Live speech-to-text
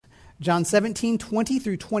John 17, 20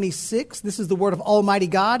 through 26. This is the word of Almighty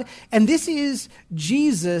God. And this is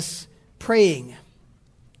Jesus praying.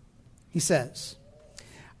 He says,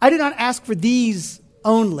 I do not ask for these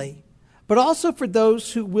only, but also for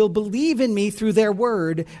those who will believe in me through their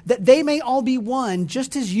word, that they may all be one,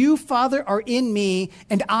 just as you, Father, are in me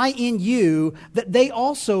and I in you, that they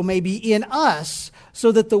also may be in us,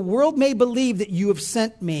 so that the world may believe that you have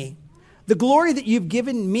sent me. The glory that you've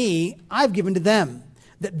given me, I've given to them,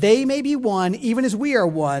 that they may be one, even as we are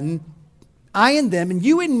one, I in them and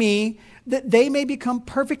you in me, that they may become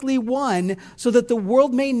perfectly one, so that the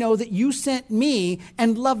world may know that you sent me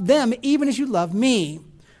and love them even as you love me.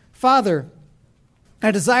 Father,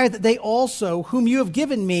 I desire that they also, whom you have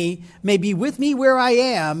given me, may be with me where I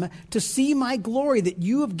am, to see my glory that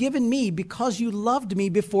you have given me because you loved me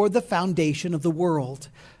before the foundation of the world.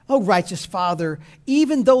 O righteous Father,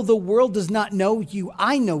 even though the world does not know you,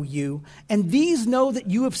 I know you, and these know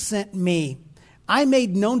that you have sent me. I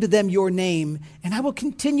made known to them your name, and I will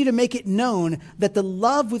continue to make it known, that the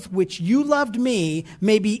love with which you loved me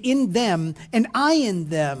may be in them, and I in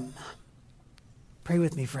them. Pray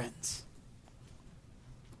with me, friends.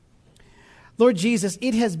 Lord Jesus,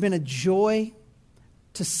 it has been a joy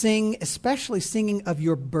to sing, especially singing of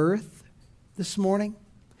your birth this morning,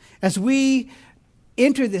 as we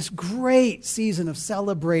enter this great season of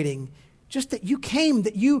celebrating just that you came,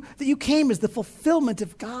 that you came as the fulfillment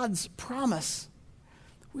of God's promise.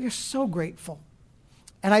 We are so grateful.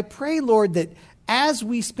 And I pray, Lord, that as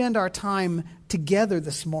we spend our time together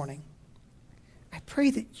this morning, I pray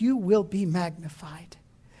that you will be magnified.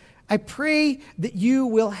 I pray that you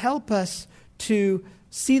will help us to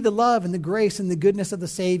see the love and the grace and the goodness of the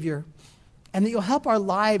Savior, and that you'll help our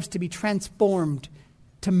lives to be transformed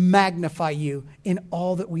to magnify you in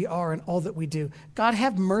all that we are and all that we do. God,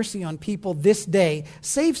 have mercy on people this day.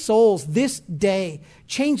 Save souls this day.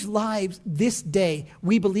 Change lives this day.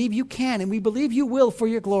 We believe you can, and we believe you will for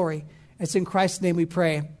your glory. It's in Christ's name we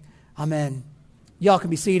pray. Amen. Y'all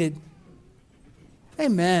can be seated.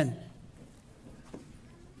 Amen.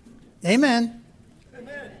 Amen.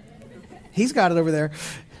 Amen. He's got it over there.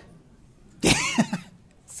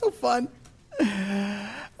 So fun.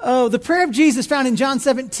 Oh, the prayer of Jesus found in John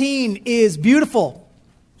 17 is beautiful.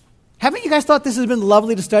 Haven't you guys thought this has been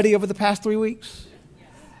lovely to study over the past 3 weeks?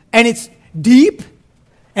 And it's deep,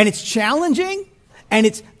 and it's challenging, and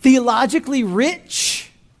it's theologically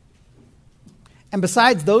rich. And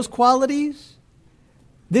besides those qualities,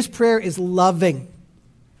 this prayer is loving.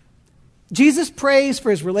 Jesus prays for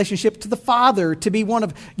his relationship to the Father to be one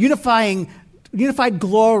of unified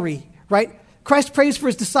glory, right? Christ prays for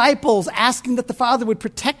his disciples, asking that the Father would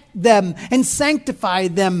protect them and sanctify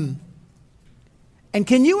them. And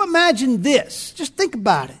can you imagine this? Just think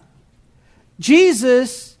about it.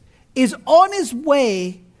 Jesus is on his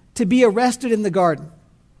way to be arrested in the garden.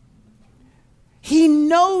 He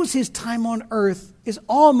knows his time on earth is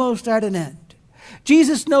almost at an end.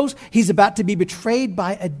 Jesus knows he's about to be betrayed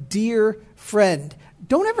by a dear friend.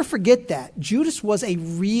 Don't ever forget that. Judas was a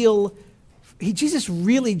real Jesus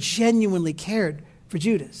really genuinely cared for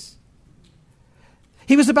Judas.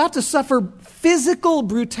 He was about to suffer physical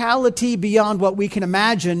brutality beyond what we can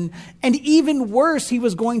imagine. And even worse, he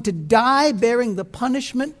was going to die bearing the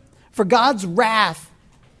punishment for God's wrath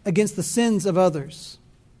against the sins of others.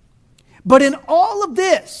 But in all of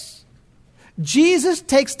this, Jesus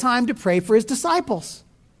takes time to pray for his disciples.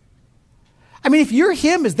 I mean, if you're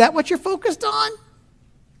him, is that what you're focused on?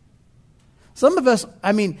 Some of us,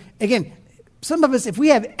 if we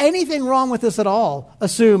have anything wrong with us at all,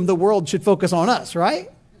 assume the world should focus on us,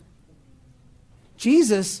 right?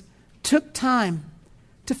 Jesus took time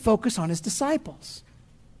to focus on his disciples.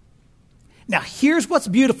 Now, here's what's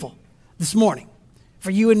beautiful this morning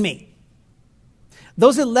for you and me.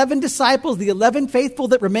 Those 11 disciples, the 11 faithful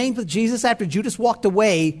that remained with Jesus after Judas walked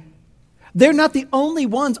away, they're not the only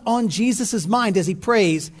ones on Jesus' mind as he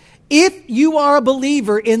prays. If you are a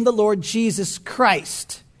believer in the Lord Jesus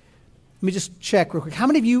Christ, let me just check real quick. How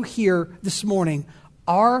many of you here this morning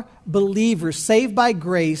are believers saved by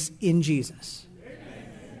grace in Jesus?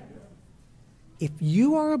 Amen. If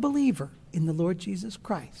you are a believer in the Lord Jesus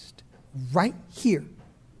Christ, right here,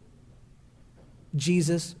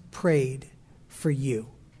 Jesus prayed for you.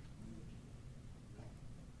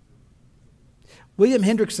 William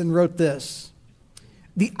Hendrickson wrote this: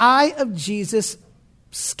 "The eye of Jesus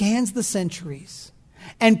scans the centuries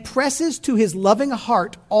and presses to his loving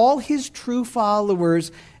heart all his true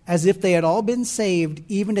followers as if they had all been saved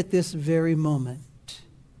even at this very moment."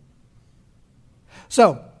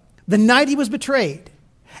 So, the night he was betrayed,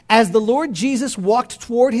 as the Lord Jesus walked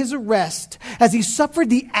toward his arrest, as he suffered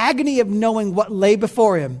the agony of knowing what lay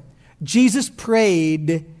before him, Jesus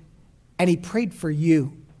prayed, and he prayed for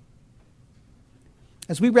you.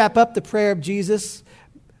 As we wrap up the prayer of Jesus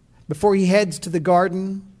before he heads to the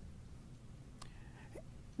garden,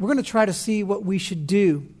 we're going to try to see what we should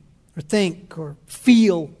do or think or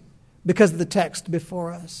feel because of the text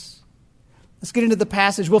before us. Let's get into the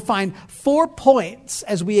passage. We'll find 4 points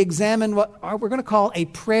as we examine what we're going to call a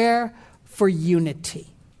prayer for unity.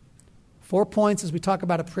 4 points as we talk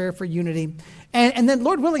about a prayer for unity. And then,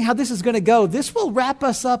 Lord willing, how this is going to go. This will wrap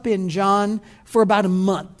us up in John for about a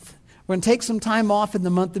month. We're going to take some time off in the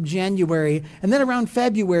month of January. And then around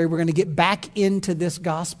February, we're going to get back into this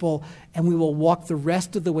gospel. And we will walk the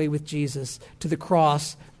rest of the way with Jesus to the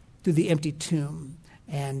cross, through the empty tomb.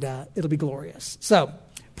 And it'll be glorious. So,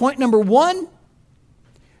 point number 1,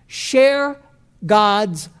 share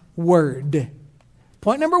God's word.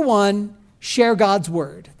 Point number 1, share God's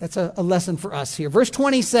word. That's a lesson for us here. Verse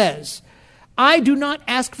 20 says, I do not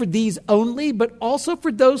ask for these only, but also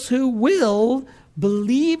for those who will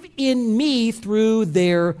believe in me through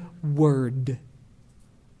their word.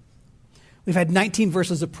 We've had 19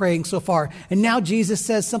 verses of praying so far. And now Jesus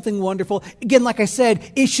says something wonderful. Again, like I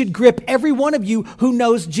said, it should grip every one of you who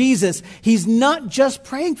knows Jesus. He's not just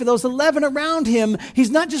praying for those 11 around him. He's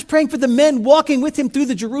not just praying for the men walking with him through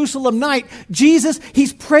the Jerusalem night. Jesus,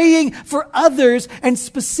 he's praying for others. And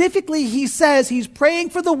specifically, he says he's praying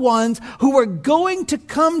for the ones who are going to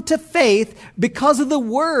come to faith because of the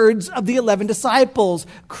words of the 11 disciples.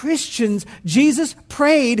 Christians, Jesus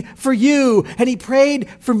prayed for you, and he prayed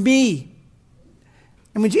for me.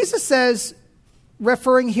 And when Jesus says,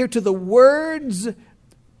 referring here to the words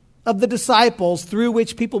of the disciples through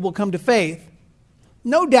which people will come to faith,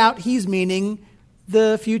 no doubt he's meaning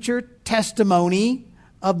the future testimony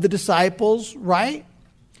of the disciples, right?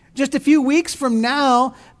 Just a few weeks from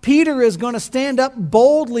now, Peter is going to stand up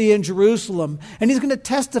boldly in Jerusalem, and he's going to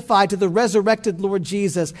testify to the resurrected Lord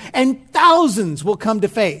Jesus, and thousands will come to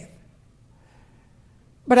faith.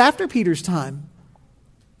 But after Peter's time,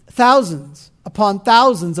 thousands upon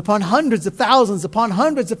thousands, upon hundreds of thousands, upon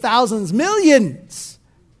hundreds of thousands, millions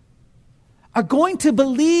are going to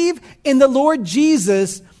believe in the Lord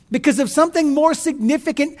Jesus because of something more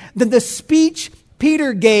significant than the speech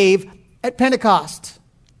Peter gave at Pentecost.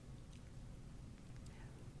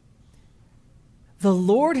 The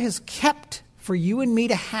Lord has kept for you and me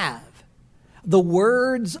to have the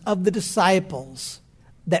words of the disciples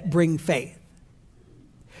that bring faith.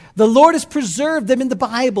 The Lord has preserved them in the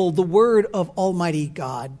Bible, the word of Almighty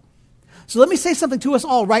God. So let me say something to us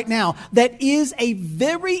all right now that is a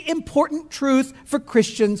very important truth for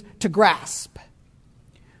Christians to grasp.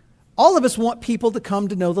 All of us want people to come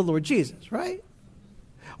to know the Lord Jesus, right?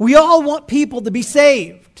 We all want people to be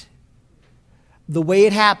saved. The way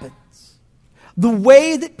it happens, the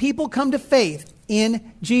way that people come to faith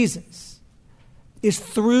in Jesus is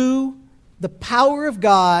through the power of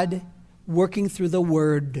God working through the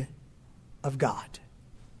Word of God.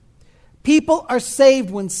 People are saved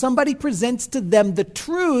when somebody presents to them the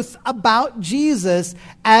truth about Jesus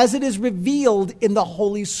as it is revealed in the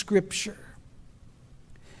Holy Scripture.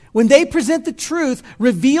 When they present the truth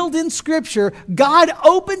revealed in Scripture, God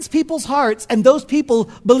opens people's hearts and those people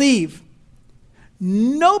believe.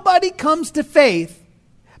 Nobody comes to faith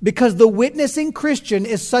because the witnessing Christian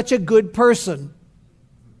is such a good person.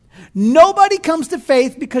 Nobody comes to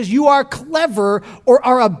faith because you are clever or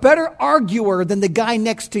are a better arguer than the guy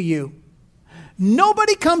next to you.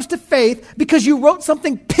 Nobody comes to faith because you wrote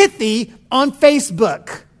something pithy on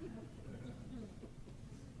Facebook.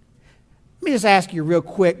 Let me just ask you real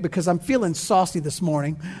quick because I'm feeling saucy this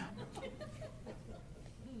morning.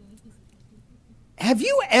 Have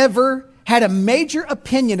you ever had a major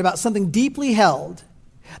opinion about something deeply held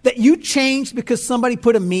that you changed because somebody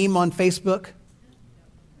put a meme on Facebook?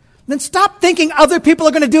 Then stop thinking other people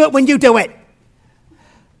are going to do it when you do it.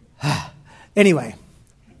 Anyway.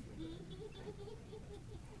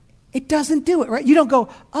 It doesn't do it, right? You don't go,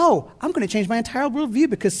 oh, I'm going to change my entire worldview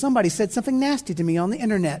because somebody said something nasty to me on the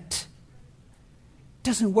internet. It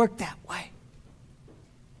doesn't work that way.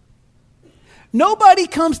 Nobody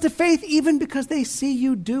comes to faith even because they see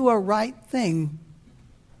you do a right thing.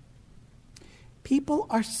 People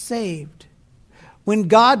are saved when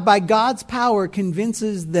God, by God's power,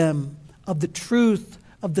 convinces them of the truth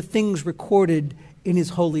of the things recorded in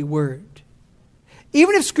His holy word.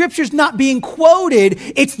 Even if Scripture's not being quoted,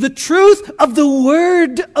 it's the truth of the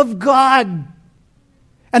Word of God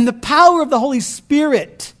and the power of the Holy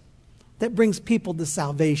Spirit that brings people to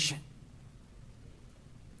salvation.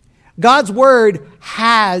 God's Word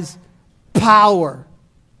has power.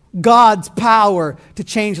 God's power to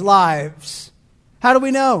change lives. How do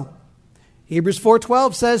we know? Hebrews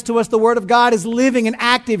 4:12 says to us, the word of God is living and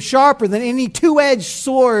active, sharper than any two-edged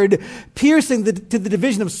sword, piercing to the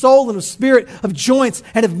division of soul and of spirit, of joints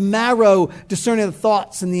and of marrow, discerning the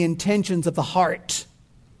thoughts and the intentions of the heart.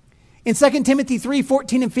 In 2 Timothy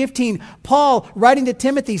 3:14 and 15, Paul, writing to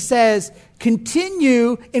Timothy, says,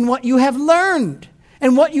 continue in what you have learned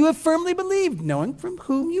and what you have firmly believed, knowing from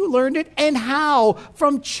whom you learned it and how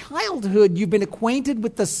from childhood you've been acquainted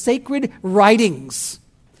with the sacred writings,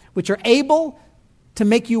 which are able to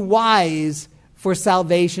make you wise for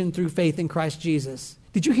salvation through faith in Christ Jesus.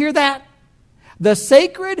 Did you hear that? The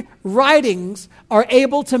sacred writings are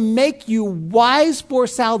able to make you wise for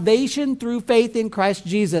salvation through faith in Christ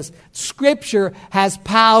Jesus. Scripture has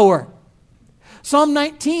power. Psalm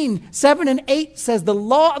 19, 7 and 8 says, the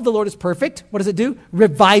law of the Lord is perfect. What does it do?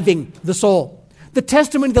 Reviving the soul. The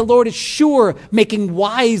testimony of the Lord is sure, making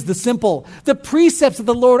wise the simple. The precepts of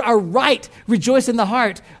the Lord are right, rejoice in the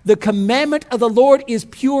heart. The commandment of the Lord is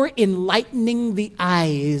pure, enlightening the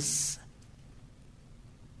eyes.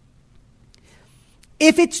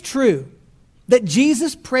 If it's true that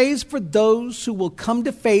Jesus prays for those who will come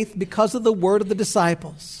to faith because of the word of the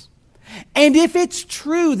disciples, and if it's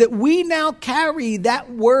true that we now carry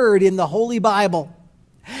that word in the Holy Bible,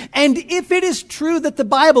 and if it is true that the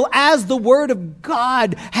Bible as the Word of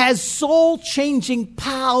God has soul-changing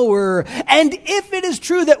power, and if it is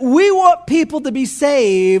true that we want people to be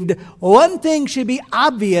saved, one thing should be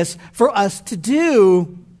obvious for us to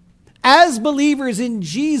do. As believers in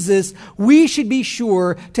Jesus, we should be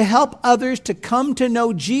sure to help others to come to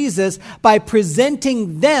know Jesus by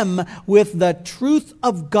presenting them with the truth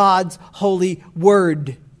of God's holy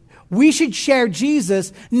word. We should share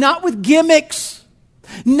Jesus not with gimmicks,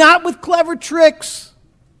 not with clever tricks.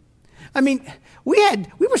 I mean, we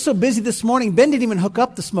were so busy this morning, Ben didn't even hook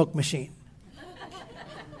up the smoke machine.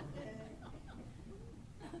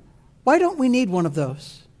 Why don't we need one of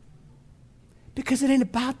those? Because it ain't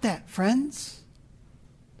about that, friends.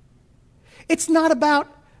 It's not about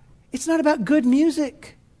good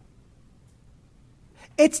music.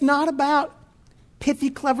 It's not about pithy,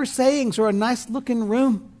 clever sayings or a nice looking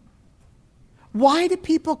room. Why do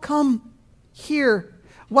people come here?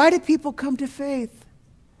 Why do people come to faith?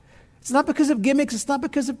 It's not because of gimmicks. It's not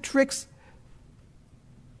because of tricks.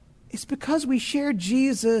 It's because we share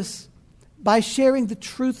Jesus by sharing the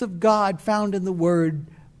truth of God found in the Word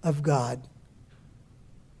of God.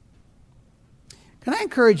 Can I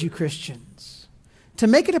encourage you, Christians, to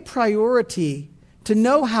make it a priority to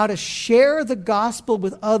know how to share the gospel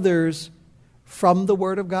with others from the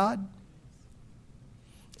Word of God?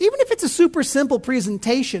 Even if it's a super simple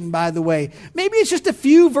presentation, by the way. Maybe it's just a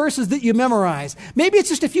few verses that you memorize. Maybe it's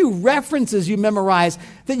just a few references you memorize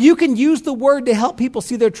that you can use the Word to help people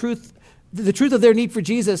see the truth of their need for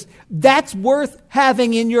Jesus. That's worth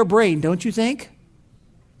having in your brain, don't you think?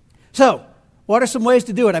 So, what are some ways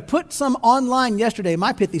to do it? I put some online yesterday,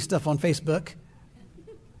 my pithy stuff on Facebook.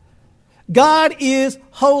 God is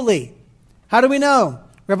holy. How do we know?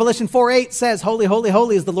 Revelation 4:8 says, holy, holy,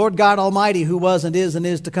 holy is the Lord God Almighty who was and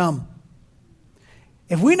is to come.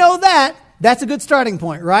 If we know that, that's a good starting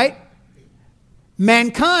point, right?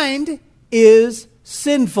 Mankind is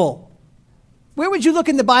sinful. Where would you look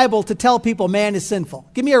in the Bible to tell people man is sinful?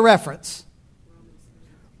 Give me a reference.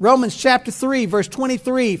 Romans chapter 3, verse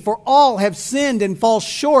 23, for all have sinned and fall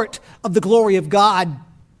short of the glory of God.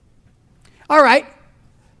 All right.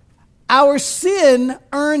 Our sin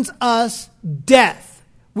earns us death.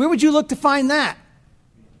 Where would you look to find that?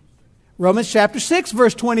 Romans chapter 6,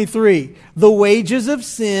 verse 23, the wages of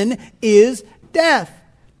sin is death,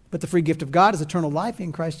 but the free gift of God is eternal life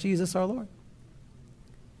in Christ Jesus our Lord.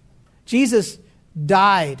 Jesus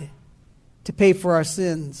died to pay for our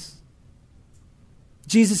sins.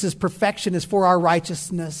 Jesus' perfection is for our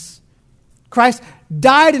righteousness. Christ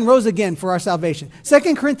died and rose again for our salvation.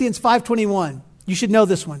 2 Corinthians 5:21. You should know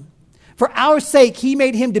this one. For our sake, he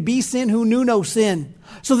made him to be sin who knew no sin,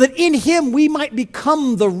 so that in him we might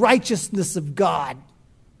become the righteousness of God.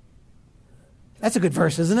 That's a good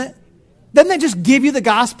verse, isn't it? Doesn't that just give you the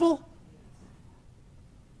gospel?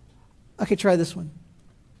 Okay, try this one.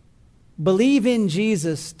 Believe in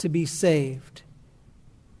Jesus to be saved.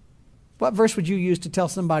 What verse would you use to tell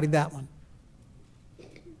somebody that one?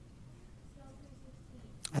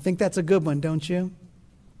 I think that's a good one, don't you?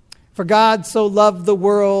 For God so loved the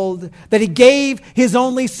world that he gave his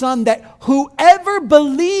only Son, that whoever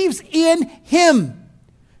believes in him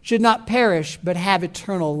should not perish but have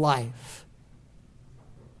eternal life.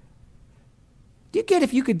 Do you get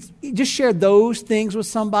if you could just share those things with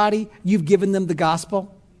somebody, you've given them the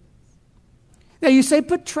gospel? Now you say,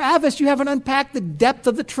 but Travis, you haven't unpacked the depth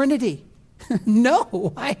of the Trinity.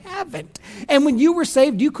 No, I haven't. And when you were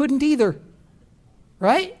saved, you couldn't either.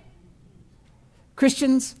 Right?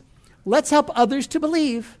 Christians, let's help others to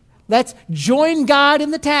believe. Let's join God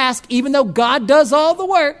in the task, even though God does all the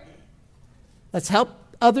work. Let's help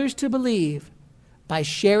others to believe by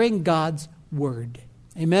sharing God's word.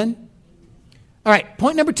 Amen? All right,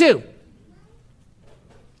 point number 2.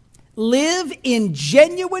 Live in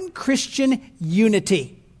genuine Christian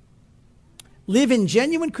unity. Live in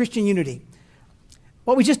genuine Christian unity.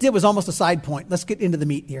 What we just did was almost a side point. Let's get into the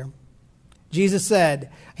meat here. Jesus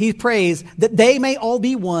said, he prays that they may all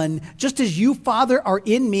be one, just as you, Father, are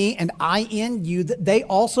in me and I in you, that they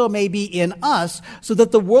also may be in us, so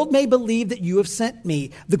that the world may believe that you have sent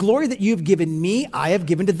me. The glory that you have given me, I have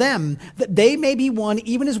given to them, that they may be one,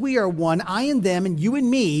 even as we are one, I in them and you in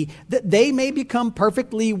me, that they may become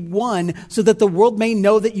perfectly one, so that the world may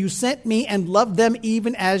know that you sent me and loved them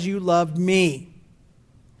even as you loved me.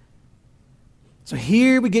 So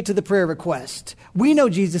here we get to the prayer request. We know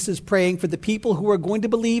Jesus is praying for the people who are going to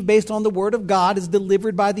believe based on the word of God as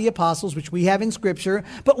delivered by the apostles, which we have in Scripture.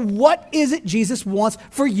 But what is it Jesus wants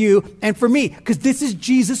for you and for me? Because this is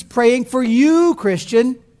Jesus praying for you,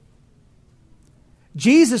 Christian.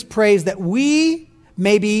 Jesus prays that we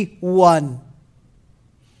may be one.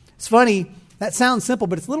 It's funny, that sounds simple,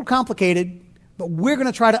 but it's a little complicated. But we're going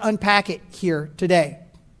to try to unpack it here today.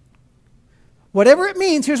 Whatever it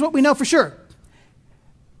means, here's what we know for sure.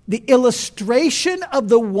 The illustration of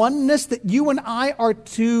the oneness that you and I are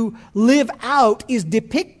to live out is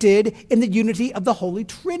depicted in the unity of the Holy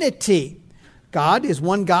Trinity. God is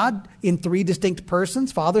one God in 3 distinct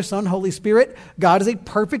persons, Father, Son, Holy Spirit. God is a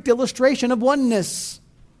perfect illustration of oneness.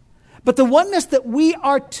 But the oneness that we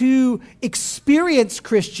are to experience,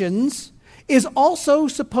 Christians, is also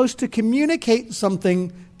supposed to communicate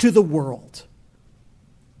something to the world.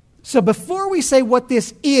 So before we say what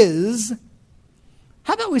this is,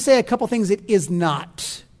 how about we say a couple things it is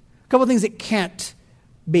not? A couple things it can't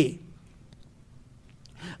be.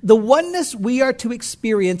 The oneness we are to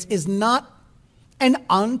experience is not an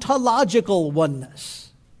ontological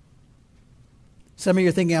oneness. Some of you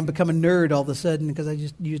are thinking I'm becoming a nerd all of a sudden because I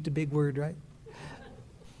just used a big word, right?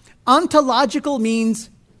 Ontological means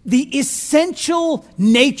the essential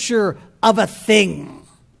nature of a thing.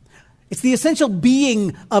 It's the essential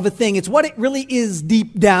being of a thing. It's what it really is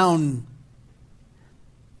deep down.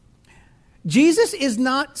 Jesus is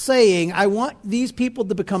not saying, I want these people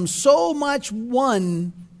to become so much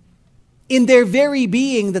one in their very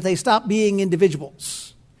being that they stop being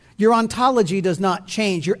individuals. Your ontology does not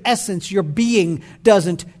change. Your essence, your being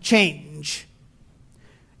doesn't change.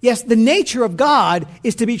 Yes, the nature of God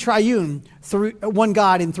is to be triune, one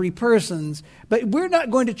God in 3 persons. But we're not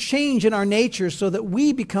going to change in our nature so that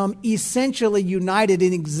we become essentially united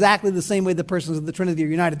in exactly the same way the persons of the Trinity are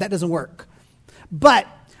united. That doesn't work. But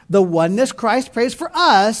the oneness Christ prays for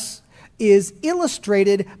us is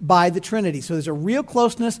illustrated by the Trinity. So there's a real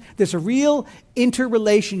closeness, there's a real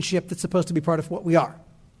interrelationship that's supposed to be part of what we are.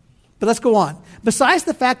 But let's go on. Besides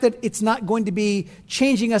the fact that it's not going to be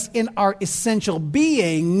changing us in our essential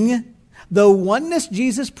being, the oneness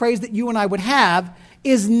Jesus prays that you and I would have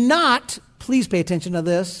is not, please pay attention to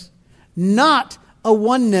this, not a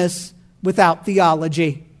oneness without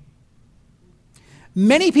theology.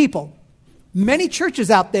 Many people, many churches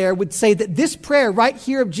out there would say that this prayer right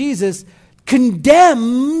here of Jesus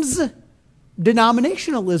condemns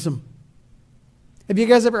denominationalism. Have you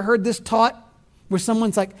guys ever heard this taught where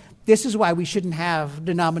someone's like, this is why we shouldn't have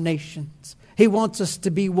denominations. He wants us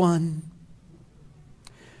to be one.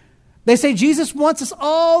 They say Jesus wants us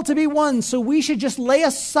all to be one, so we should just lay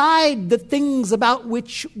aside the things about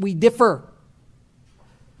which we differ.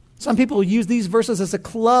 Some people use these verses as a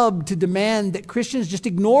club to demand that Christians just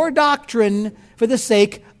ignore doctrine for the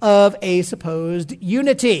sake of a supposed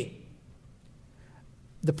unity.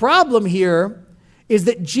 The problem here is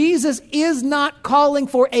that Jesus is not calling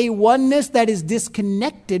for a oneness that is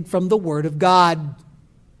disconnected from the Word of God.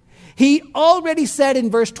 He already said in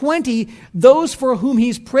verse 20, those for whom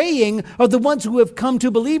he's praying are the ones who have come to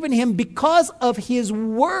believe in him because of his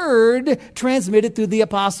word transmitted through the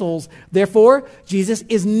apostles. Therefore, Jesus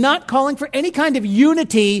is not calling for any kind of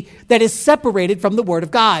unity that is separated from the Word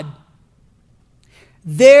of God.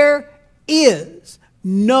 There is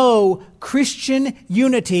no Christian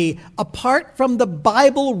unity apart from the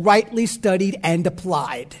Bible rightly studied and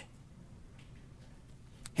applied.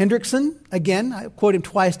 Hendrickson, again, I quote him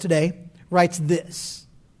twice today, writes this: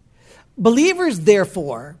 believers,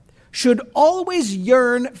 therefore, should always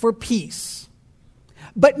yearn for peace,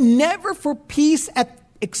 but never for peace at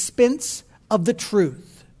expense of the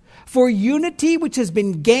truth. For unity which has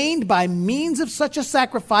been gained by means of such a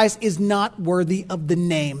sacrifice is not worthy of the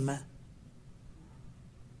name.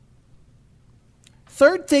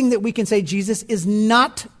 Third thing that we can say Jesus is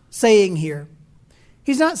not saying here.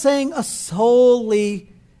 He's not saying a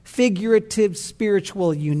solely figurative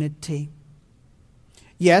spiritual unity.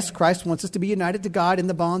 Yes, Christ wants us to be united to God in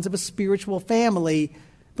the bonds of a spiritual family,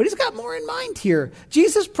 but he's got more in mind here.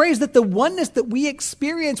 Jesus prays that the oneness that we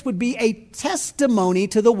experience would be a testimony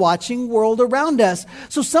to the watching world around us.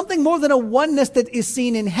 So something more than a oneness that is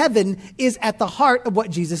seen in heaven is at the heart of what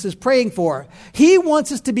Jesus is praying for. He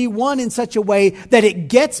wants us to be one in such a way that it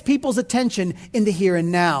gets people's attention in the here and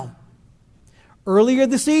now. Earlier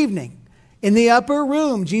this evening, in the upper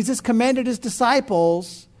room, Jesus commanded his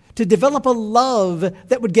disciples to develop a love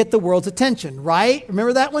that would get the world's attention, right?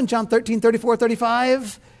 Remember that one? John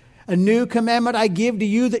 13:34-35. A new commandment I give to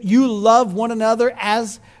you, that you love one another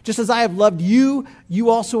just as I have loved you.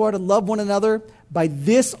 You also are to love one another. By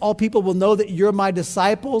this, all people will know that you're my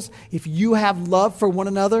disciples, if you have love for one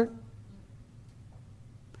another.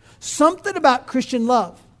 Something about Christian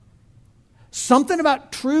love, something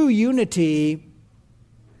about true unity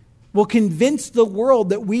will convince the world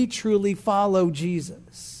that we truly follow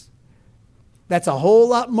Jesus. That's a whole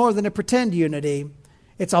lot more than a pretend unity.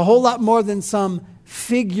 It's a whole lot more than some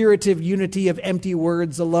figurative unity of empty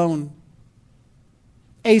words alone.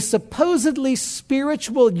 A supposedly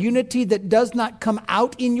spiritual unity that does not come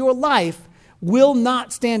out in your life will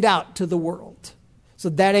not stand out to the world. So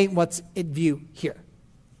that ain't what's at view here.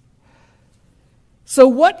 So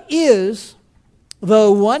what is the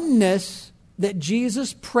oneness that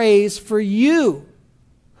Jesus prays for you?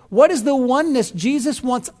 What is the oneness Jesus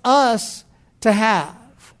wants us to have?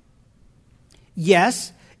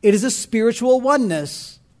 Yes, it is a spiritual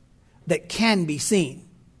oneness that can be seen.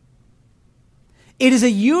 It is a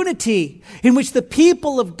unity in which the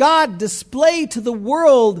people of God display to the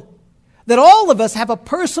world that all of us have a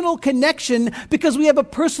personal connection because we have a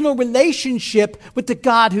personal relationship with the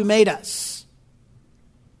God who made us.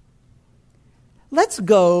 Let's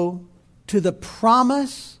go to the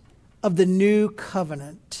promise of the new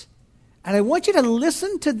covenant. And I want you to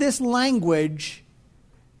listen to this language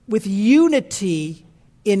with unity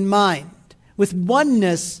in mind, with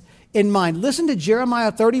oneness in mind. Listen to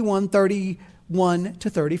Jeremiah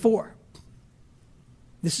 31:31-34.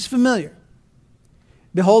 This is familiar.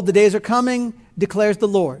 Behold, the days are coming, declares the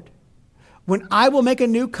Lord, when I will make a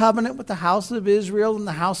new covenant with the house of Israel and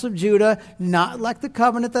the house of Judah, not like the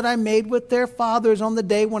covenant that I made with their fathers on the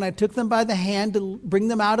day when I took them by the hand to bring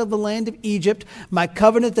them out of the land of Egypt, my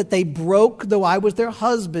covenant that they broke, though I was their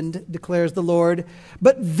husband, declares the Lord.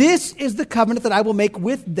 But this is the covenant that I will make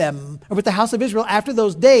with them, or with the house of Israel after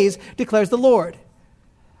those days, declares the Lord.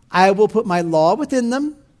 I will put my law within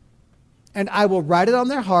them, and I will write it on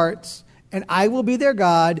their hearts, and I will be their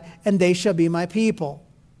God, and they shall be my people.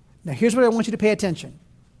 Now here's what I want you to pay attention.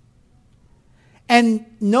 And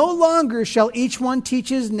no longer shall each one teach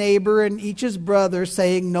his neighbor and each his brother,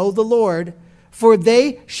 saying, know the Lord, for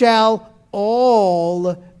they shall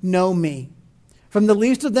all know me. From the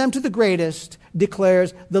least of them to the greatest,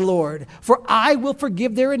 declares the Lord. For I will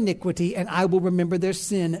forgive their iniquity, and I will remember their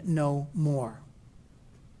sin no more.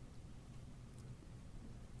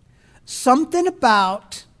 Something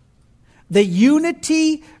about the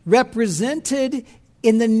unity represented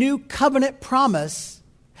in the new covenant promise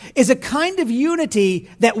is a kind of unity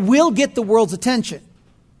that will get the world's attention.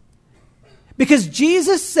 Because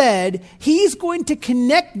Jesus said he's going to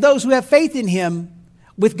connect those who have faith in him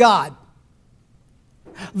with God.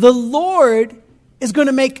 The Lord is going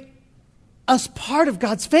to make us part of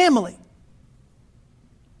God's family.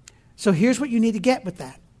 So here's what you need to get with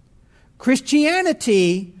that.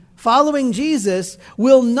 Christianity, following Jesus,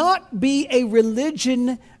 will not be a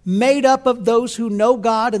religion made up of those who know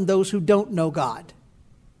God and those who don't know God.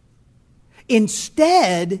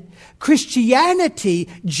 Instead, Christianity,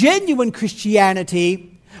 genuine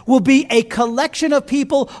Christianity, will be a collection of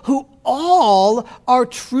people who all are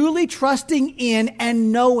truly trusting in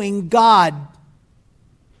and knowing God.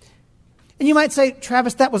 And you might say,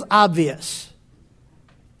 Travis, that was obvious.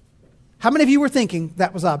 How many of you were thinking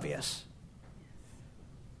that was obvious?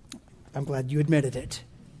 I'm glad you admitted it.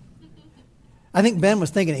 I think Ben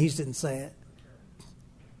was thinking it. He just didn't say it.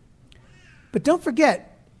 But don't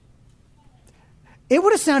forget, it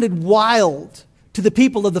would have sounded wild to the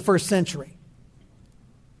people of the first century.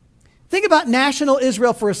 Think about national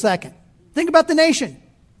Israel for a second. Think about the nation.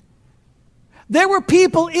 There were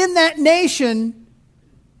people in that nation,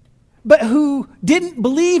 but who didn't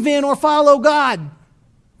believe in or follow God,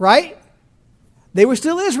 right? They were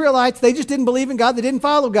still Israelites. They just didn't believe in God. They didn't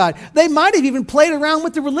follow God. They might have even played around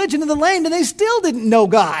with the religion of the land, and they still didn't know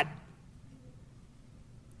God.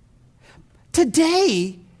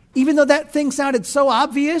 Today, even though that thing sounded so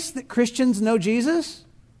obvious that Christians know Jesus,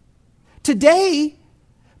 today,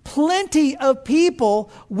 plenty of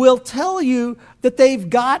people will tell you that they've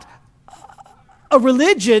got a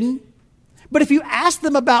religion, but if you ask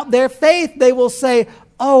them about their faith, they will say,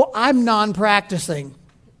 "Oh, I'm non-practicing."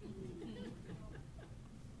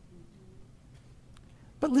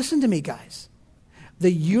 But listen to me, guys.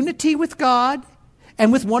 The unity with God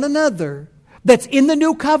and with one another that's in the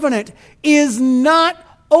new covenant is not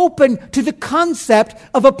open to the concept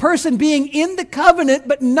of a person being in the covenant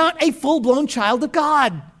but not a full-blown child of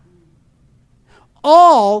God.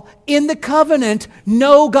 All in the covenant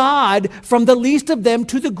know God, from the least of them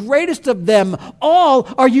to the greatest of them. All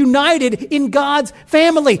are united in God's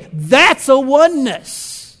family. That's a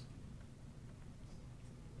oneness.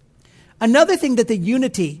 Another thing that the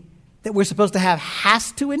unity that we're supposed to have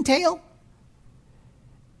has to entail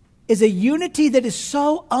is a unity that is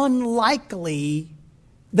so unlikely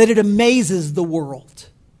that it amazes the world.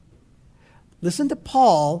 Listen to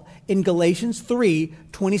Paul in Galatians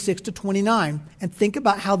 3:26-29, and think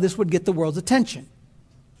about how this would get the world's attention.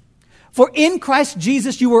 "For in Christ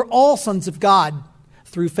Jesus you are all sons of God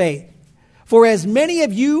through faith. For as many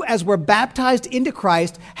of you as were baptized into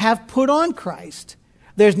Christ have put on Christ.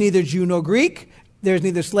 There's neither Jew nor Greek, there's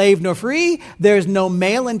neither slave nor free, there's no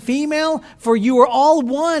male and female, for you are all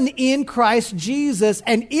one in Christ Jesus.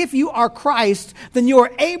 And if you are Christ, then you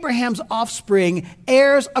are Abraham's offspring,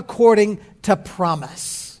 heirs according to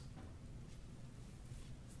promise."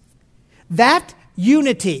 That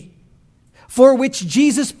unity for which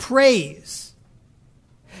Jesus prays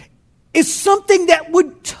is something that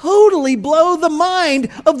would totally blow the mind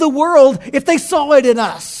of the world if they saw it in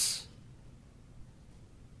us.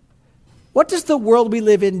 What does the world we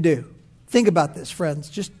live in do? Think about this, friends.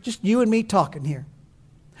 Just you and me talking here.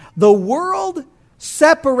 The world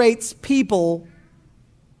separates people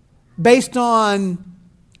based on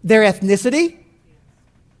their ethnicity.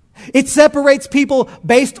 It separates people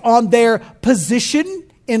based on their position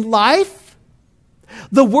in life.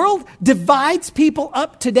 The world divides people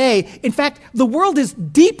up today. In fact, the world is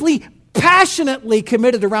deeply, passionately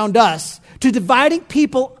committed around us to dividing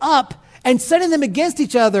people up and setting them against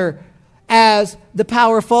each other as the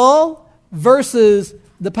powerful versus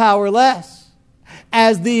the powerless,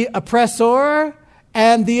 as the oppressor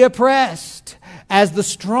and the oppressed, as the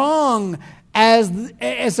strong as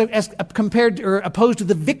compared or opposed to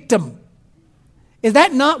the victim. Is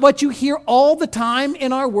that not what you hear all the time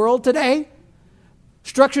in our world today?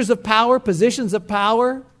 Structures of power, positions of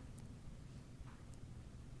power.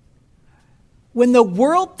 When the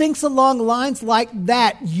world thinks along lines like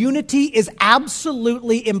that, unity is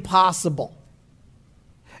absolutely impossible.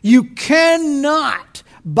 You cannot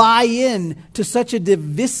buy in to such a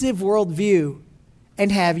divisive worldview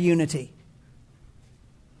and have unity.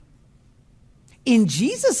 In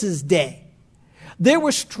Jesus' day, there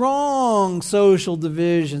were strong social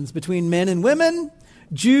divisions between men and women,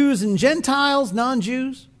 Jews and Gentiles,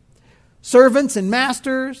 non-Jews, servants and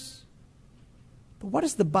masters. But what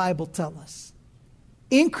does the Bible tell us?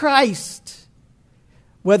 In Christ,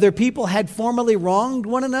 whether people had formerly wronged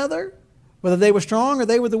one another, whether they were strong or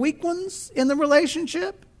they were the weak ones in the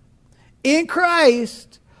relationship, in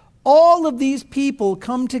Christ, all of these people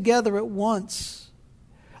come together at once.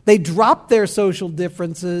 They drop their social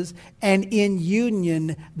differences, and in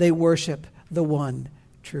union, they worship the one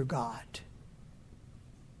true God.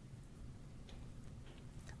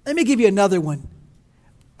 Let me give you another one,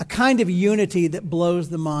 a kind of unity that blows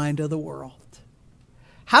the mind of the world.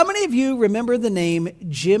 How many of you remember the name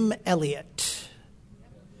Jim Elliot?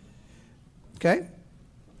 Okay.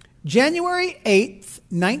 January 8th,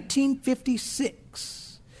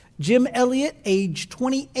 1956, Jim Elliot, age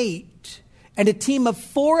 28, and a team of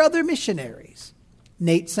 4 other missionaries,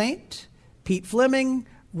 Nate Saint, Pete Fleming,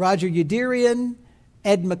 Roger Uderian,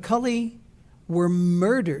 Ed McCulley, were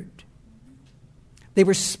murdered. They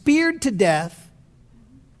were speared to death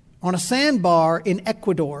on a sandbar in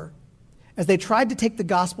Ecuador as they tried to take the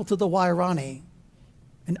gospel to the Wairani,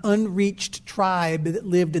 an unreached tribe that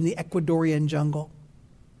lived in the Ecuadorian jungle.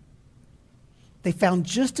 They found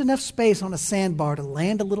just enough space on a sandbar to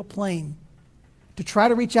land a little plane to try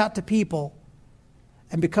to reach out to people.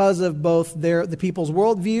 And because of both the people's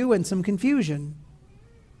worldview and some confusion,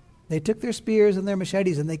 they took their spears and their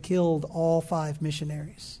machetes and they killed all 5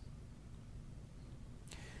 missionaries.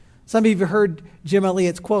 Some of you have heard Jim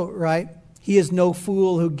Elliot's quote, right? "He is no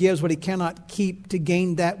fool who gives what he cannot keep to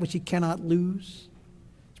gain that which he cannot lose."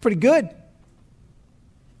 It's pretty good.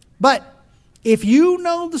 But if you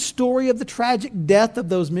know the story of the tragic death of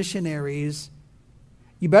those missionaries,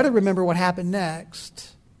 you better remember what happened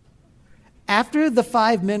next. After the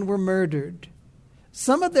 5 men were murdered,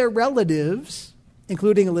 some of their relatives,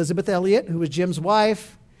 including Elizabeth Elliot, who was Jim's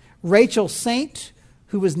wife, Rachel Saint,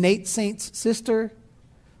 who was Nate Saint's sister,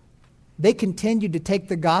 they continued to take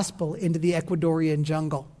the gospel into the Ecuadorian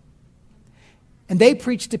jungle. And they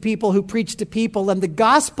preached to people who preached to people, and the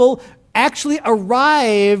gospel actually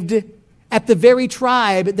arrived at the very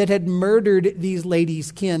tribe that had murdered these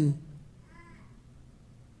ladies' kin.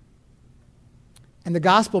 And the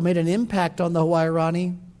gospel made an impact on the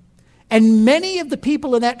Huaorani, and many of the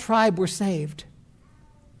people in that tribe were saved.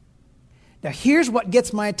 Now, here's what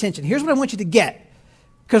gets my attention. Here's what I want you to get.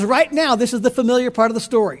 Because right now, this is the familiar part of the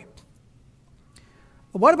story.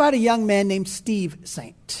 But what about a young man named Steve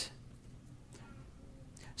Saint?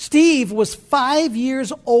 Steve was 5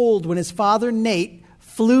 years old when his father, Nate,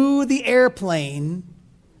 flew the airplane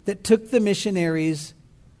that took the missionaries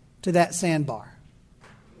to that sandbar.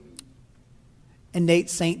 And Nate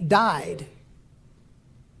Saint died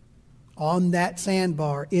on that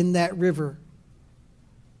sandbar in that river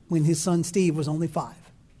when his son Steve was only 5.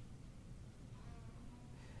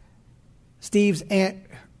 Steve's aunt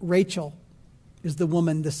Rachel is the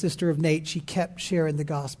woman, the sister of Nate. She kept sharing the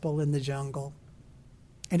gospel in the jungle.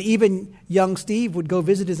 And even young Steve would go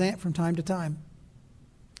visit his aunt from time to time.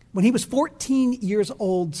 When he was 14 years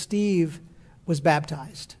old, Steve was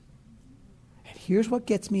baptized. And here's what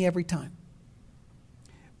gets me every time.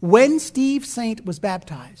 When Steve Saint was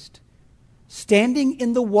baptized, standing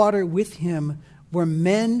in the water with him were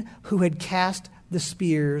men who had cast the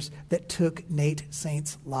spears that took Nate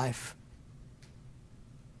Saint's life.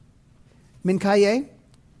 Mincaye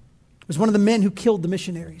was one of the men who killed the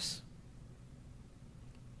missionaries.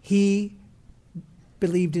 He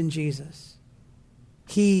believed in Jesus.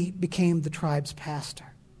 He became the tribe's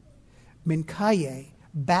pastor. Mincaye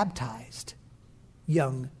baptized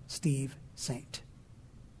young Steve Saint.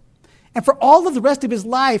 And for all of the rest of his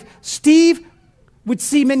life, Steve would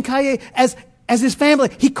see Mincaye as his family.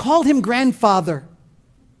 He called him grandfather.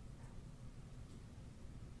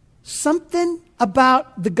 Something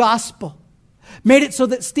about the gospel made it so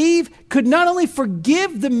that Steve could not only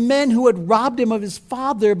forgive the men who had robbed him of his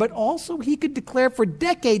father, but also he could declare for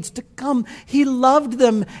decades to come he loved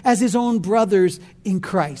them as his own brothers in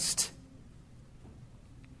Christ.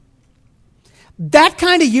 That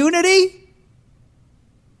kind of unity,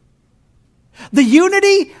 the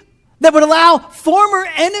unity that would allow former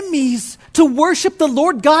enemies to worship the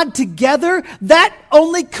Lord God together, that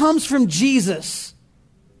only comes from Jesus.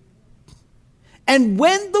 And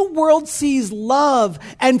when the world sees love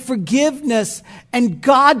and forgiveness and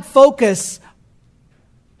God focus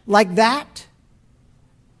like that,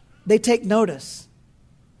 they take notice.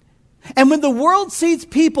 And when the world sees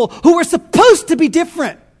people who are supposed to be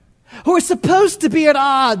different, who are supposed to be at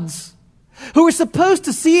odds, who are supposed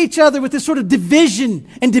to see each other with this sort of division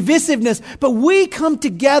and divisiveness, but we come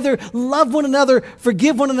together, love one another,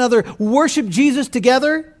 forgive one another, worship Jesus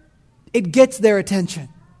together, it gets their attention.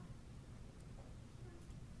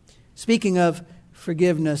 Speaking of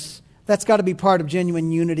forgiveness, that's got to be part of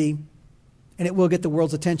genuine unity, and it will get the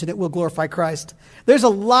world's attention. It will glorify Christ. There's a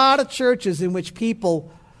lot of churches in which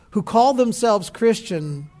people who call themselves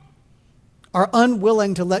Christian are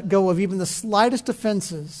unwilling to let go of even the slightest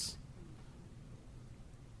offenses.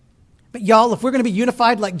 But y'all, if we're going to be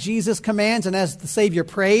unified like Jesus commands and as the Savior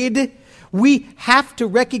prayed, we have to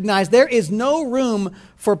recognize there is no room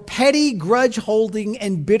for petty grudge holding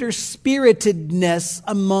and bitter spiritedness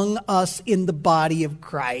among us in the body of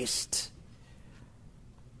Christ.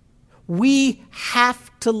 We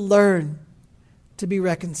have to learn to be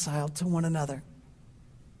reconciled to one another.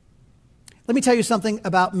 Let me tell you something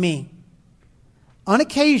about me. On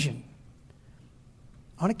occasion,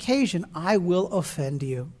 I will offend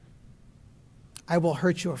you. I will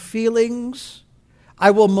hurt your feelings.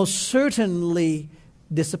 I will most certainly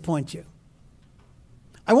disappoint you.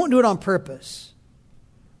 I won't do it on purpose,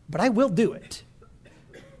 but I will do it.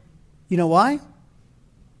 You know why?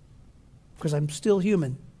 Because I'm still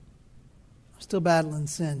human. I'm still battling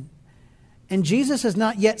sin. And Jesus has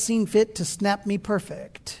not yet seen fit to snap me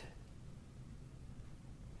perfect.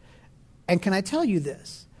 And can I tell you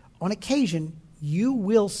this? On occasion, you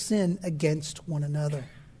will sin against one another.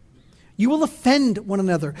 You will offend one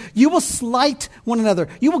another. You will slight one another.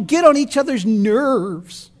 You will get on each other's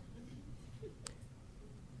nerves.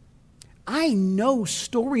 I know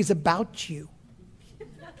stories about you.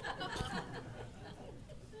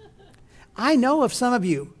 I know of some of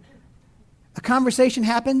you. A conversation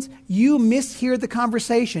happens, you mishear the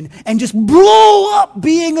conversation and just blow up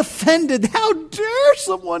being offended. How dare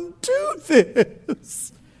someone do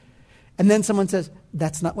this? And then someone says,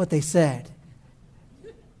 that's not what they said.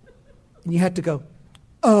 And you have to go,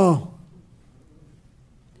 oh.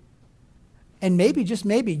 And maybe, just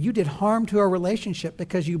maybe, you did harm to our relationship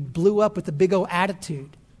because you blew up with a big old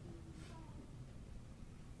attitude.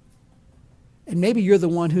 And maybe you're the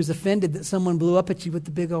one who's offended that someone blew up at you with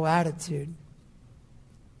the big old attitude.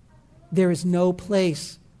 There is no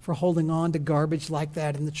place for holding on to garbage like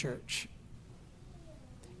that in the church.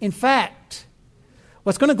 In fact,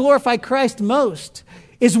 what's going to glorify Christ most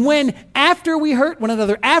is when, after we hurt one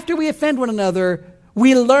another, after we offend one another,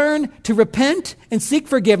 we learn to repent and seek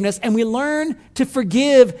forgiveness, and we learn to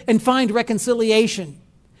forgive and find reconciliation.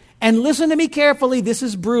 And listen to me carefully, this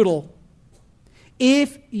is brutal.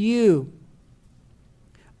 If you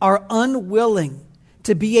are unwilling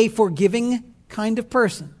to be a forgiving kind of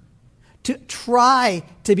person, to try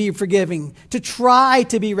to be forgiving, to try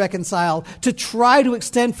to be reconciled, to try to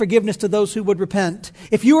extend forgiveness to those who would repent.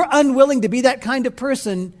 If you are unwilling to be that kind of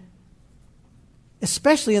person,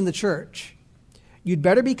 especially in the church, you'd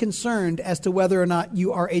better be concerned as to whether or not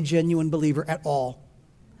you are a genuine believer at all.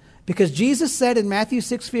 Because Jesus said in Matthew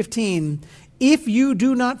 6:15, if you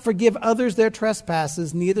do not forgive others their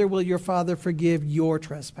trespasses, neither will your Father forgive your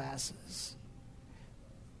trespasses.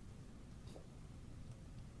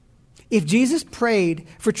 If Jesus prayed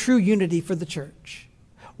for true unity for the church,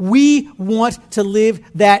 we want to live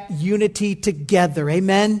that unity together.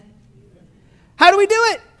 Amen? How do we do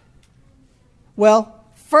it? Well,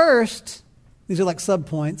 first, these are like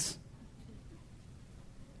subpoints.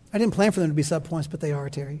 I didn't plan for them to be subpoints, but they are,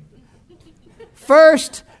 Terry.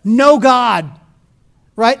 First, know God.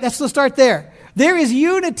 Right? Let's start there. There is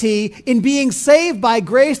unity in being saved by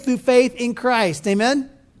grace through faith in Christ. Amen?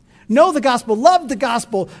 Know the gospel, love the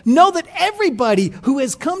gospel. Know that everybody who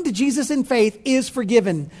has come to Jesus in faith is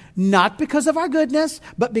forgiven. Not because of our goodness,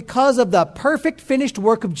 but because of the perfect finished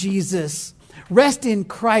work of Jesus. Rest in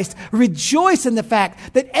Christ. Rejoice in the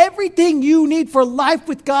fact that everything you need for life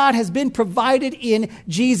with God has been provided in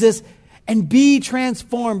Jesus. And be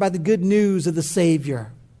transformed by the good news of the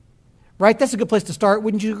Savior. Right? That's a good place to start,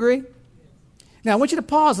 wouldn't you agree? Now, I want you to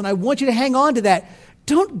pause and I want you to hang on to that.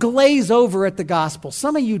 Don't glaze over at the gospel.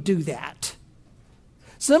 Some of you do that.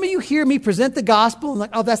 Some of you hear me present the gospel and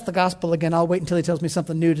like, oh, that's the gospel again. I'll wait until he tells me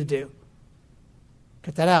something new to do.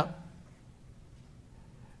 Cut that out.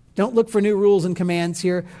 Don't look for new rules and commands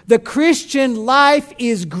here. The Christian life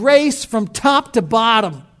is grace from top to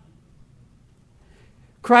bottom.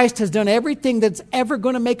 Christ has done everything that's ever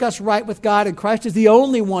going to make us right with God, and Christ is the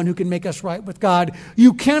only one who can make us right with God.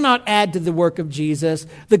 You cannot add to the work of Jesus.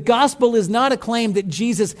 The gospel is not a claim that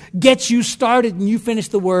Jesus gets you started and you finish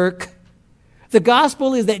the work. The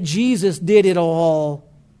gospel is that Jesus did it all.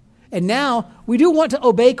 And now, we do want to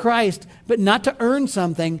obey Christ, but not to earn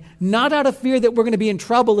something, not out of fear that we're going to be in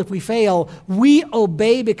trouble if we fail. We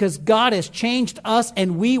obey because God has changed us,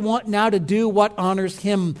 and we want now to do what honors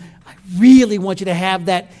Him. I really want you to have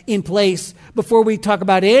that in place before we talk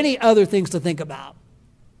about any other things to think about.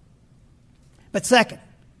 But second,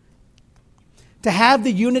 to have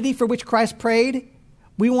the unity for which Christ prayed,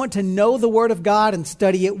 we want to know the Word of God and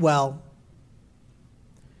study it well.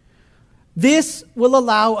 This will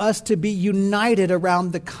allow us to be united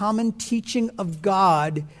around the common teaching of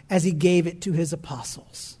God as He gave it to His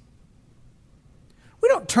apostles. We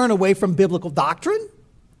don't turn away from biblical doctrine.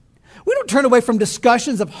 We don't turn away from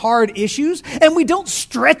discussions of hard issues, and we don't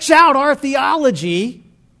stretch out our theology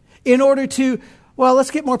in order to, well,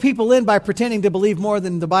 let's get more people in by pretending to believe more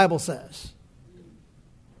than the Bible says.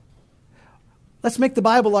 Let's make the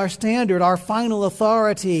Bible our standard, our final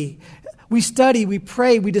authority. We study, we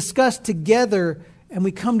pray, we discuss together, and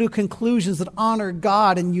we come to conclusions that honor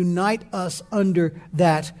God and unite us under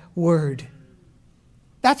that word.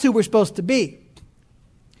 That's who we're supposed to be.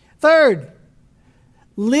 Third,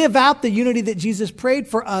 live out the unity that Jesus prayed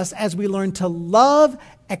for us as we learn to love,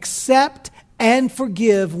 accept, and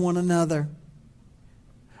forgive one another.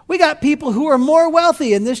 We got people who are more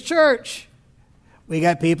wealthy in this church. We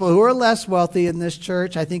got people who are less wealthy in this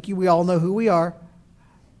church. I think we all know who we are.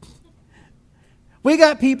 We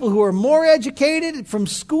got people who are more educated from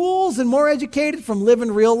schools and more educated from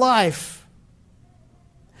living real life.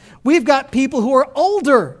 We've got people who are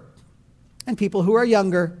older and people who are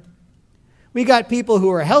younger. We got people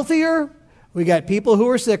who are healthier. We got people who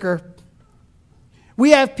are sicker.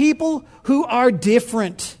 We have people who are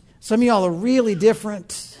different. Some of y'all are really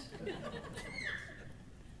different.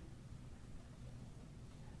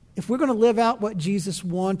 If we're going to live out what Jesus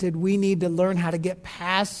wanted, we need to learn how to get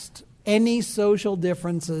past any social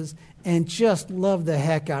differences and just love the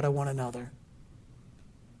heck out of one another.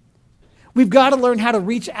 We've got to learn how to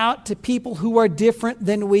reach out to people who are different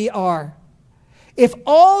than we are. If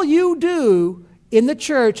all you do in the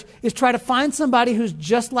church is try to find somebody who's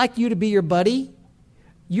just like you to be your buddy,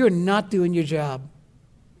 you're not doing your job.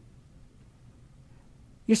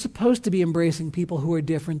 You're supposed to be embracing people who are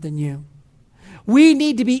different than you. We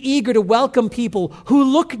need to be eager to welcome people who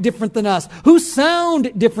look different than us, who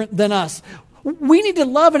sound different than us. We need to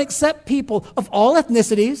love and accept people of all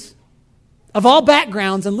ethnicities, of all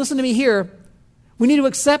backgrounds, and listen to me here, we need to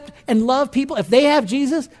accept and love people, if they have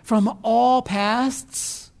Jesus, from all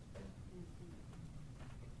pasts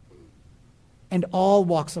and all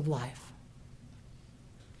walks of life.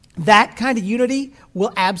 That kind of unity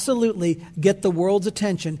will absolutely get the world's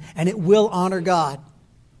attention, and it will honor God.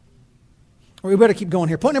 We better keep going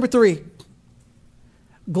here. Point number 3.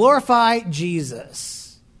 Glorify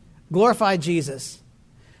Jesus. Glorify Jesus.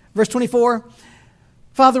 Verse 24.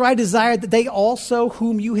 Father, I desire that they also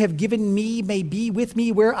whom you have given me may be with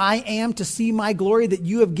me where I am, to see my glory that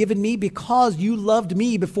you have given me, because you loved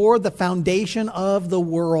me before the foundation of the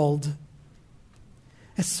world.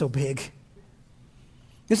 That's so big.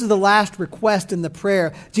 This is the last request in the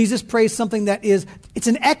prayer. Jesus prays something that it's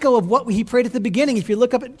an echo of what he prayed at the beginning. If you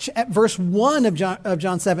look up at verse 1 of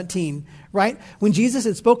John 17, right? When Jesus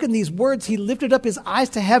had spoken these words, he lifted up his eyes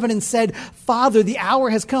to heaven and said, Father, the hour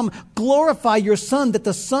has come. Glorify your Son, that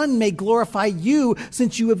the Son may glorify you,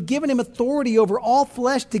 since you have given him authority over all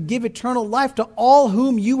flesh to give eternal life to all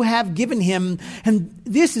whom you have given him. And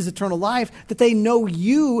this is eternal life, that they know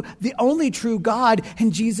you, the only true God,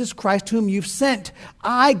 and Jesus Christ whom you've sent.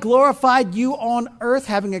 I glorified you on earth,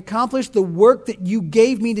 having accomplished the work that you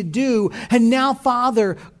gave me to do. And now,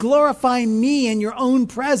 Father, glorify me in your own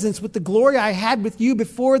presence with the glory I had with you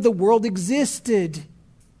before the world existed.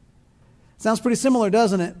 Sounds pretty similar,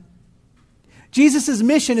 doesn't it? Jesus'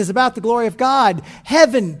 mission is about the glory of God.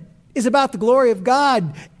 Heaven is about the glory of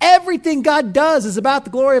God. Everything God does is about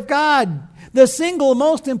the glory of God. The single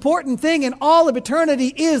most important thing in all of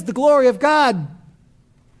eternity is the glory of God.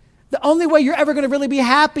 The only way you're ever going to really be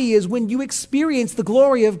happy is when you experience the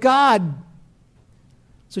glory of God.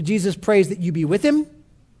 So Jesus prays that you be with him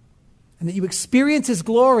and that you experience his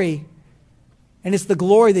glory. And it's the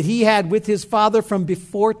glory that he had with his Father from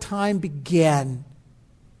before time began.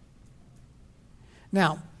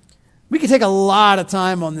 Now, we could take a lot of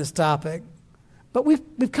time on this topic, but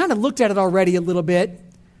we've kind of looked at it already a little bit.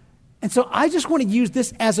 And so I just want to use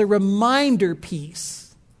this as a reminder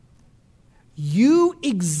piece. You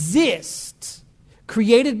exist,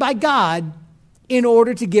 created by God, in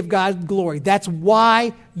order to give God glory. That's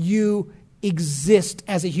why you exist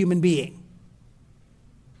as a human being.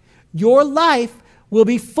 Your life will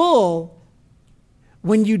be full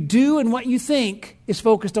when you do and what you think is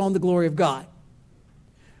focused on the glory of God.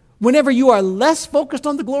 Whenever you are less focused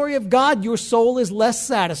on the glory of God, your soul is less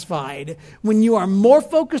satisfied. When you are more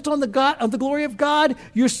focused on the glory of God,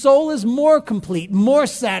 your soul is more complete, more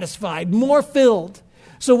satisfied, more filled.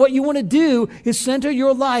 So what you want to do is center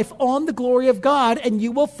your life on the glory of God, and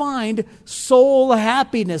you will find soul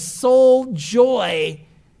happiness, soul joy.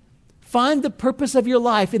 Find the purpose of your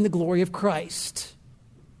life in the glory of Christ.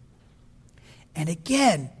 And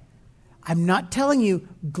again, I'm not telling you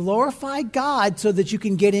glorify God so that you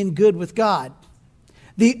can get in good with God.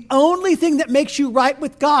 The only thing that makes you right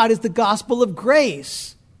with God is the gospel of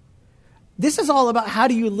grace. This is all about how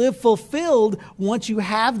do you live fulfilled once you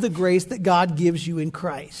have the grace that God gives you in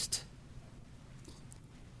Christ.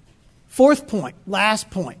 Fourth point,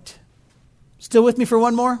 last point. Still with me for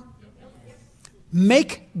one more?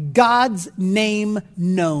 Make God's name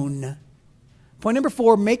known. Point number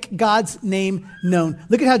 4, make God's name known.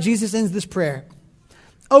 Look at how Jesus ends this prayer.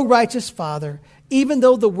 O righteous Father, even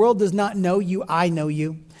though the world does not know you, I know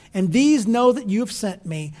you. And these know that you have sent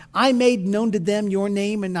me. I made known to them your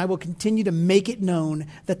name, and I will continue to make it known,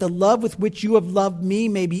 that the love with which you have loved me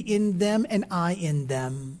may be in them and I in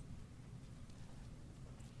them.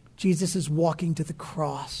 Jesus is walking to the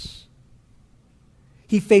cross.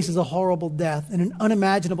 He faces a horrible death and an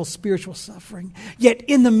unimaginable spiritual suffering. Yet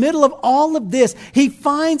in the middle of all of this, he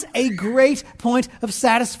finds a great point of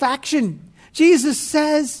satisfaction. Jesus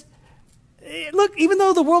says, look, even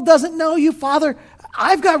though the world doesn't know you, Father,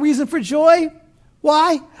 I've got reason for joy.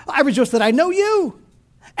 Why? I rejoice that I know you.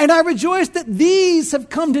 And I rejoice that these have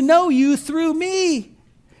come to know you through me.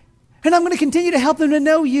 And I'm going to continue to help them to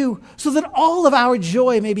know you so that all of our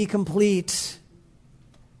joy may be complete.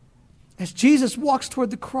 As Jesus walks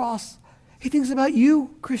toward the cross, he thinks about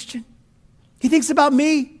you, Christian. He thinks about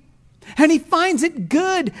me. And he finds it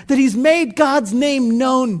good that he's made God's name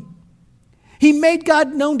known. He made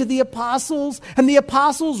God known to the apostles, and the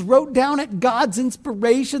apostles wrote down at God's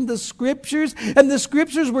inspiration the scriptures, and the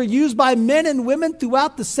scriptures were used by men and women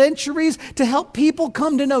throughout the centuries to help people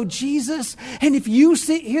come to know Jesus. And if you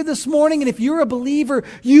sit here this morning and if you're a believer,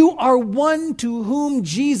 you are one to whom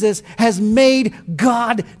Jesus has made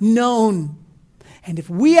God known. And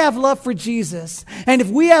if we have love for Jesus, and if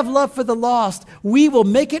we have love for the lost, we will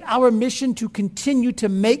make it our mission to continue to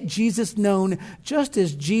make Jesus known, just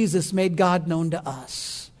as Jesus made God known to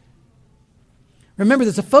us. Remember,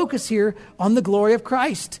 there's a focus here on the glory of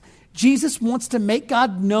Christ. Jesus wants to make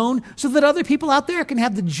God known so that other people out there can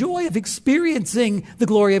have the joy of experiencing the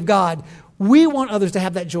glory of God. We want others to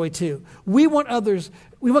have that joy too. We want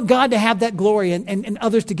God to have that glory and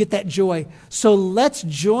others to get that joy. So let's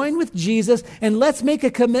join with Jesus and let's make a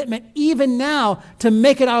commitment even now to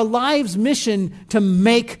make it our lives' mission to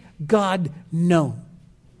make God known.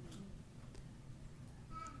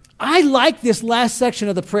 I like this last section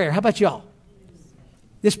of the prayer. How about y'all?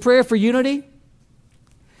 This prayer for unity.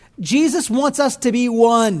 Jesus wants us to be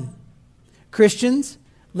one. Christians,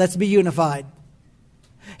 let's be unified.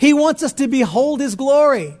 He wants us to behold His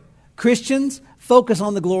glory. Christians, focus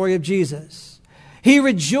on the glory of Jesus. He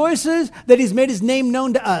rejoices that He's made His name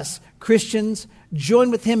known to us. Christians, join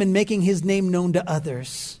with Him in making His name known to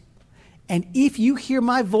others. And if you hear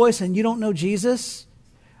my voice and you don't know Jesus,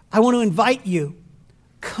 I want to invite you,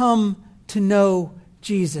 come to know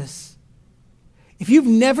Jesus. If you've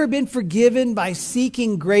never been forgiven by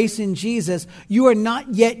seeking grace in Jesus, you are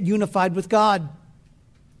not yet unified with God.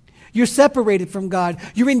 You're separated from God.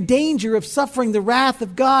 You're in danger of suffering the wrath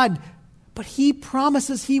of God. But He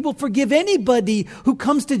promises He will forgive anybody who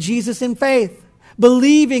comes to Jesus in faith,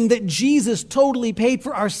 believing that Jesus totally paid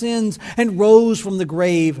for our sins and rose from the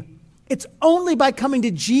grave. It's only by coming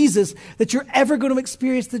to Jesus that you're ever going to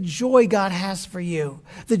experience the joy God has for you,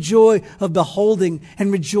 the joy of beholding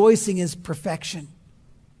and rejoicing His perfection.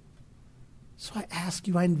 So I ask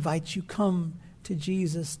you, I invite you, come to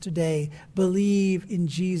Jesus today. Believe in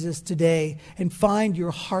Jesus today and find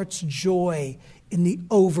your heart's joy in the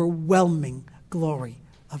overwhelming glory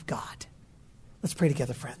of God. Let's pray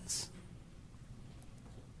together, friends.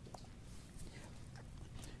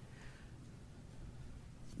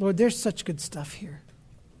 Lord, there's such good stuff here.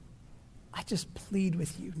 I just plead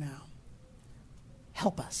with you now.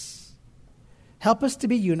 Help us. Help us to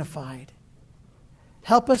be unified.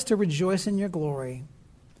 Help us to rejoice in your glory.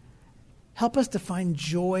 Help us to find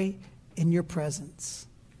joy in your presence.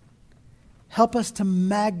 Help us to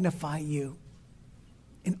magnify you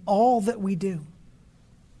in all that we do.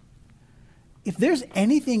 If there's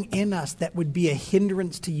anything in us that would be a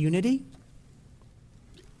hindrance to unity,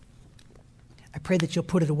 I pray that you'll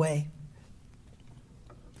put it away.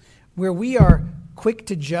 Where we are quick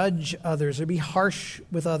to judge others or be harsh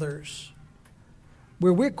with others,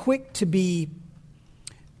 where we're quick to be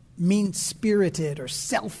mean-spirited or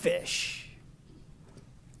selfish,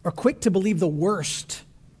 or quick to believe the worst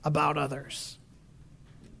about others,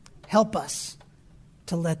 help us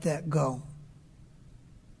to let that go.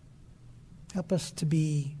 Help us to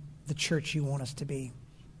be the church you want us to be,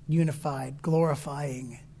 unified,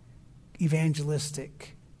 glorifying,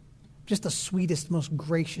 evangelistic, just the sweetest, most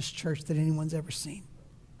gracious church that anyone's ever seen.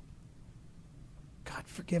 God,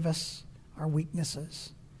 forgive us our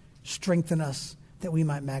weaknesses. Strengthen us that we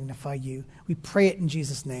might magnify you. We pray it in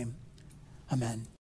Jesus' name. Amen.